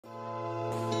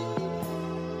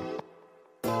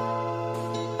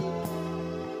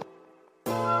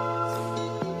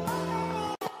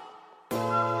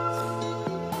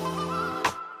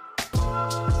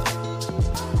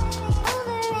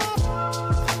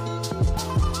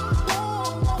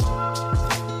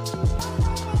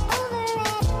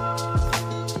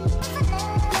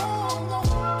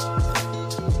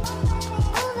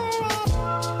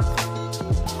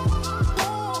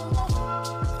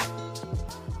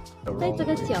在这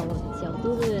个角度，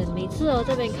对不对？每次哦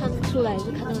这边看出来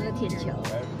是看到那个天桥。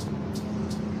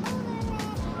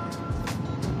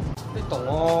你懂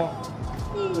哦。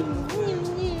你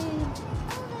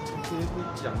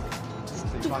讲，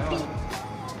嘴巴要。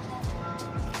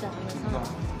怎么上？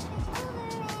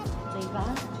嘴巴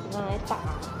拿来打，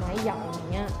拿来咬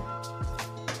你啊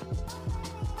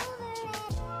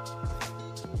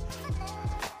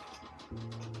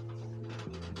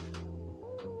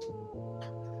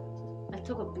！I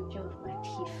took a picture of my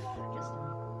teeth just now.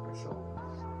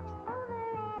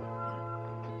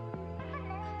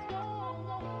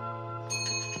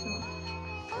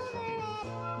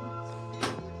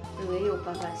 以为有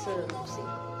白白色的东西。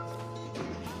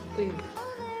哎呦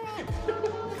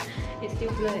，it's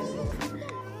still blurred.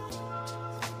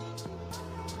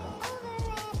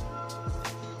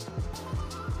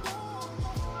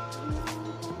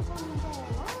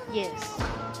 Yes.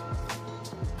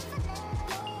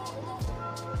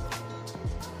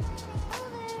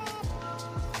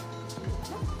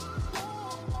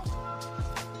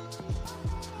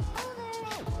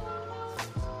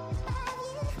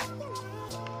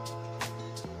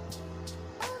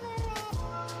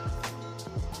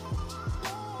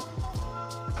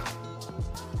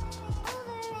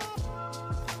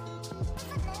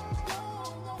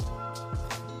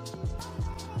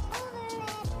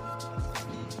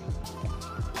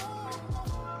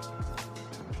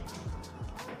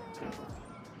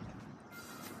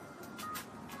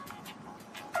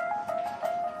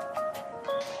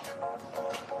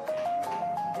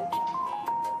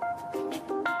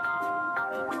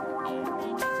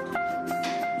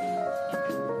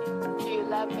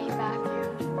 Love me, Matthew?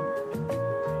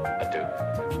 I do.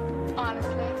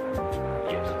 Honestly?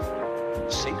 Yes.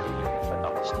 Secretly, but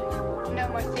honestly. No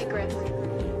more secrets.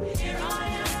 Here I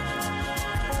am.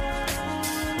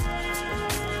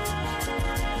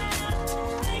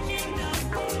 Taking the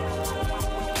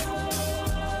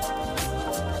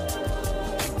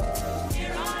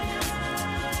Here I am.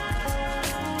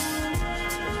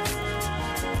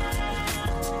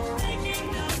 Taking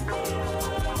the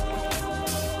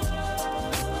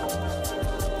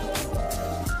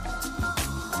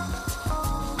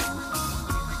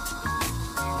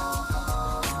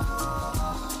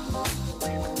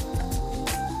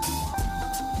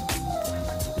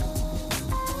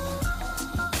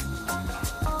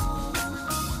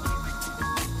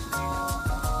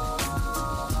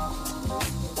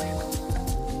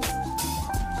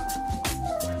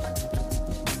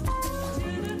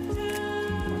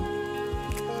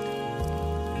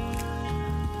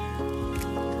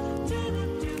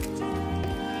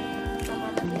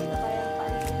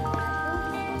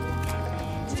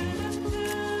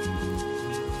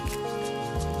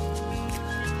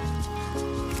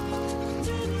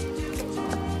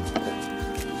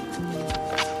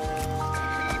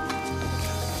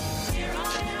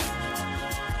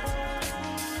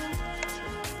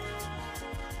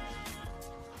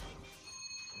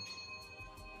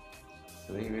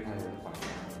可能因为他有绑。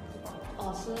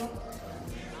哦，是哦。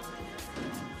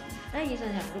那医生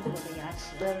讲，如果我的牙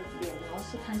齿的脸，然后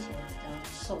是看起来比较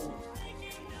瘦，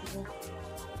就是，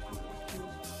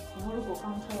然后如果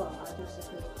放错的话，就是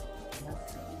会比较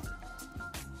肥。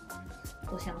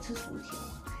我想吃薯条。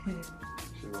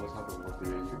所以我差不多我这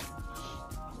边有。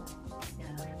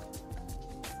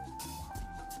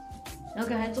然后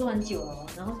刚才坐很久了，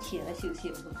然后起来休息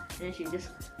的时候，也许就是，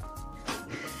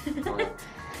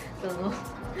怎么？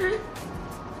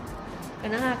可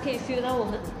能他可以 feel 到我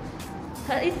们，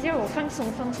他一直叫我放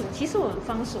松放松，其实我很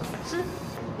放松，是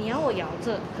你要我咬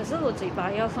着，可是我嘴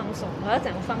巴要放松，我要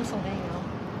怎样放松呢？然后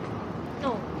那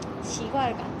种奇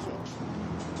怪的感觉。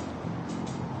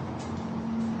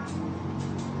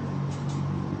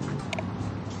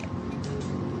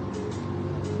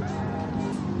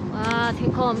哇，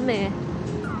天空很美。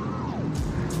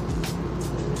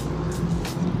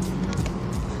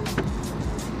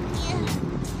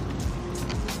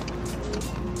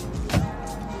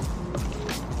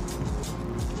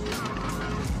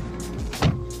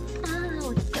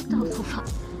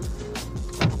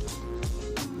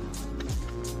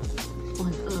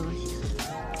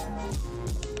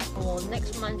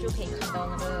next month 就可以看到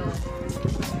那个。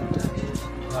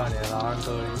那年啦，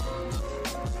各位。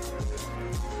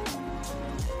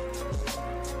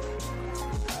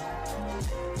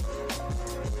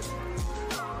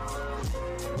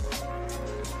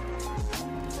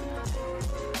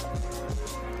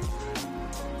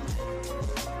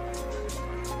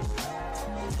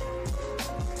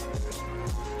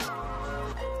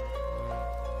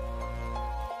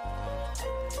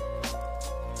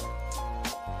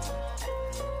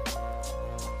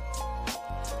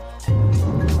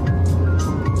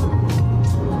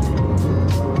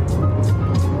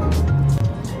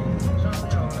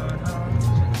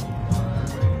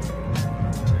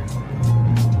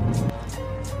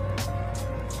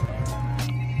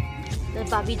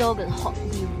下邊多嘅學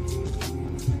料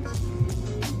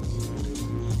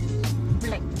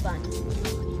，0分。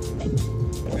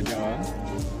跟住啊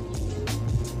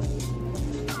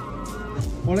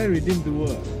，boleh redeem 2.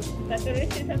 Satu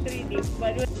receipt, satu redeem.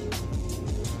 Baru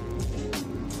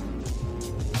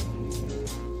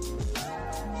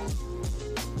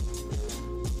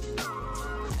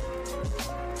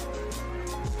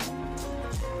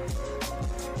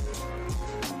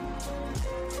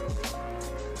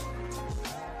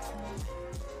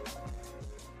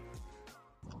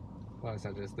Well, I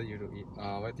suggested you to eat.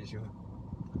 What did you?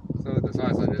 So that's why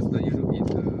I suggested you to eat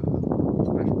the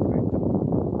mashed potato.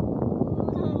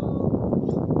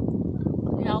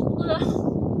 有啦，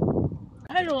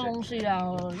太多东西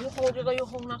了，又烘这个又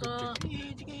烘那个。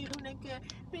这个又那个，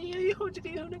又这个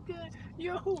又那个，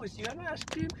又我喜欢 ice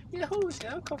cream， 然后我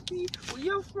想要 coffee， 我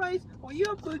要 fries， 我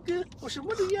要 burger， 我什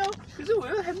么都要，可是我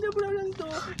又还不到很多。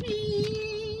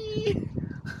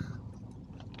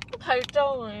拍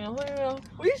照哎，会啊，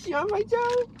我也喜欢拍照，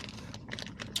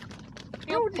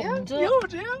要这样，捧着，我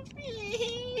这样。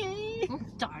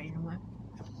大了嘛，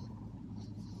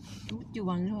就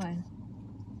玩出来，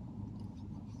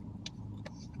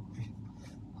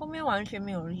后面完全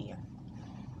没有力啊。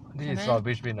This is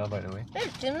rubbish bin, by the way. 哎，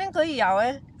前面可以咬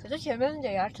哎，可是前面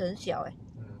的牙齿很小哎。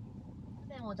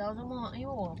但我知道这么，因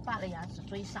为我爸的牙齿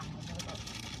最上的那个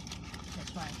才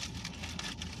出来，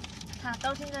他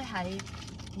到现在还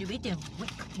有一点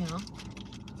weak， you know。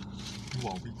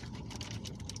哇，weak。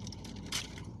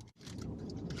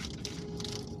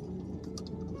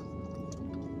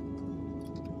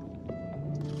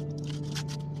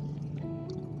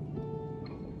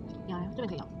咬呀，这边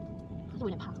可以咬，可是我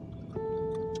有点怕。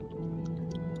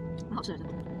很好吃的，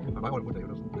真的。買我哋本地嗰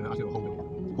度，你啱先我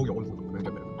烘咗嗰度，你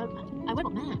準備。I wait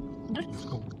for man. Just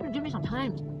give me some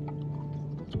time.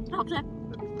 很好吃哎。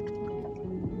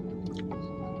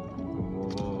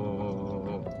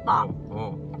大。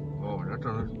哦，人家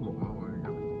真是我啊！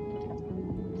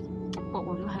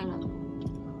我就黑了。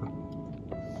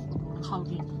好吃。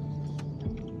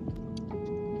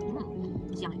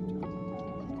香哎。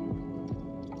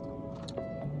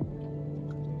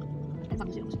上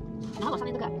面是有，然后我上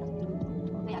面这个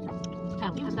牙齿，看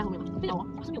因为还是在后面嘛，没有哦，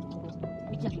它是没有补的，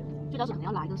你挤下去，所以到时候可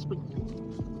能要拉一个 spring，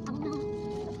 把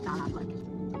它拉出来，不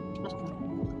要重复。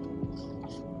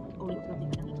哦，有这个地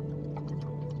方这样子。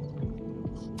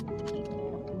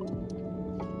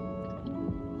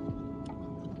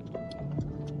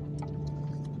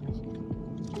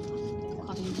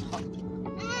靠近好。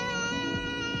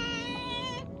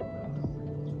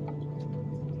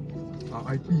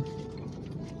IT。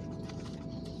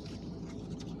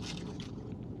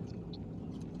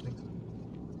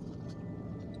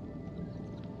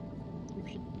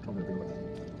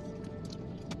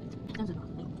这样子吧，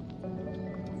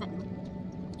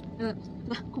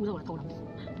那裤子我的头了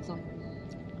 ，sorry。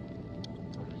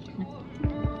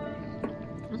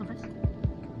有什么 fries？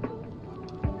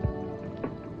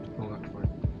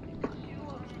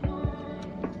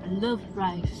 I love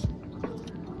fries.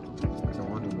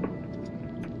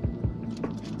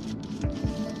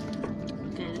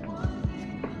 Get it.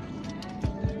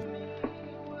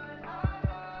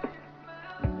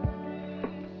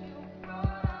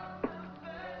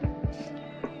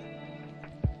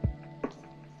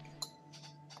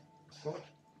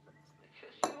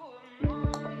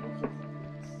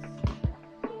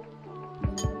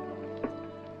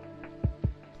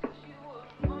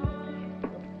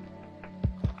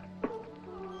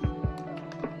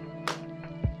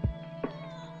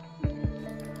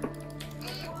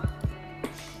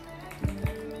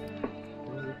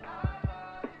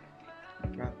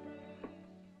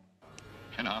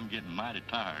 And I'm getting mighty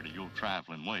tired of your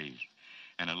trifling ways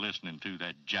and of listening to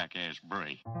that jackass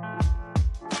bray. For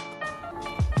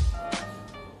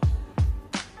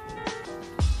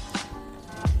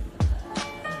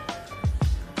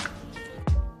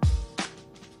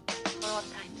all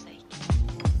time's sake.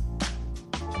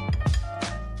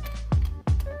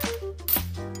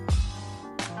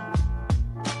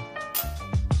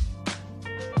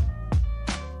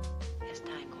 As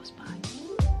time goes by.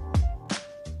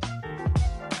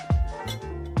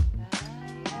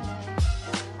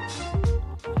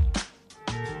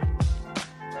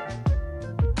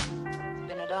 It's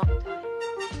been a long time.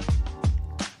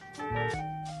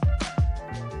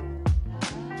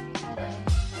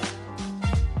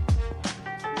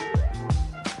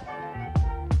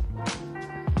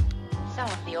 Some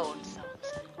of the old songs.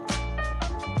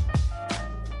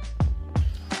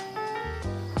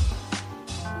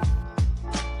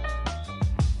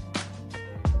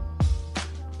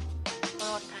 For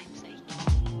all time's sake.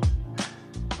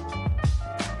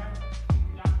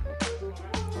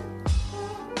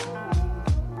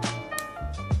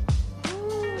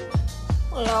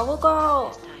 哎呀，我搞，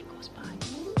 as time goes by.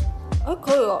 哎，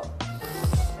可以哦。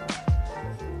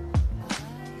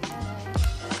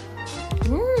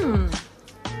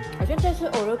好像在吃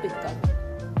欧乐饼干，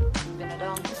 Been a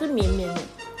long 是绵绵的。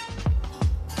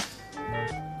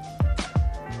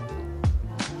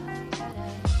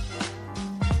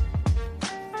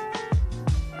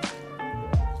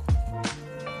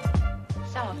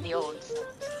 some of the old songs.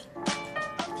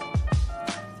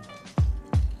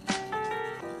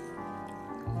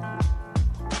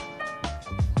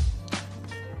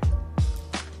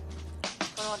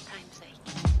 For old time's sake.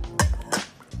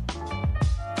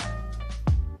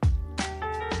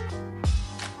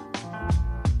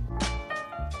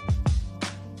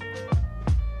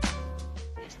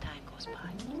 As time goes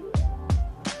by.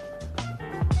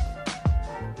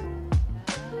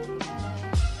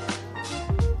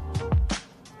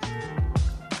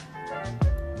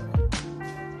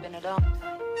 Been a long time.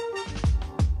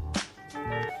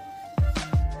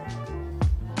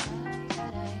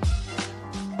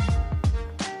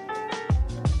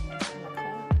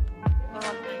 For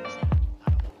old time's sake.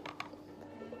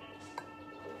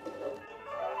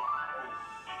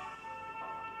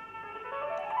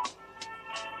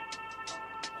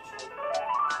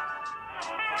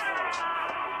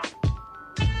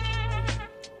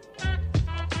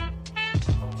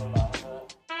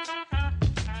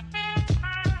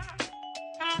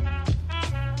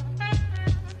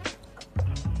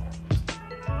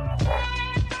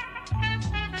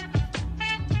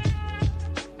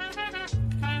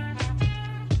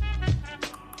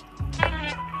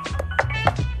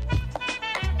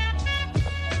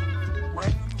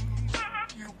 When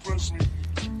you press me,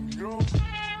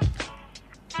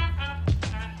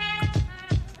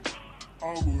 I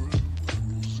would